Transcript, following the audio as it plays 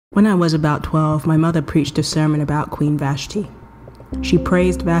When I was about 12, my mother preached a sermon about Queen Vashti. She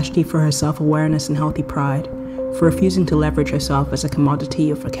praised Vashti for her self-awareness and healthy pride, for refusing to leverage herself as a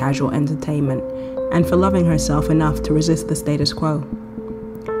commodity or for casual entertainment, and for loving herself enough to resist the status quo.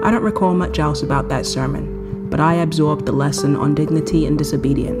 I don't recall much else about that sermon, but I absorbed the lesson on dignity and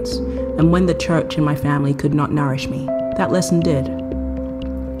disobedience, and when the church and my family could not nourish me, that lesson did.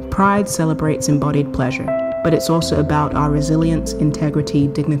 Pride celebrates embodied pleasure, but it's also about our resilience, integrity,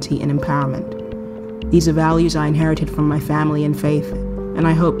 dignity, and empowerment. These are values I inherited from my family and faith, and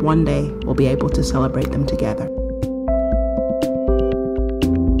I hope one day we'll be able to celebrate them together.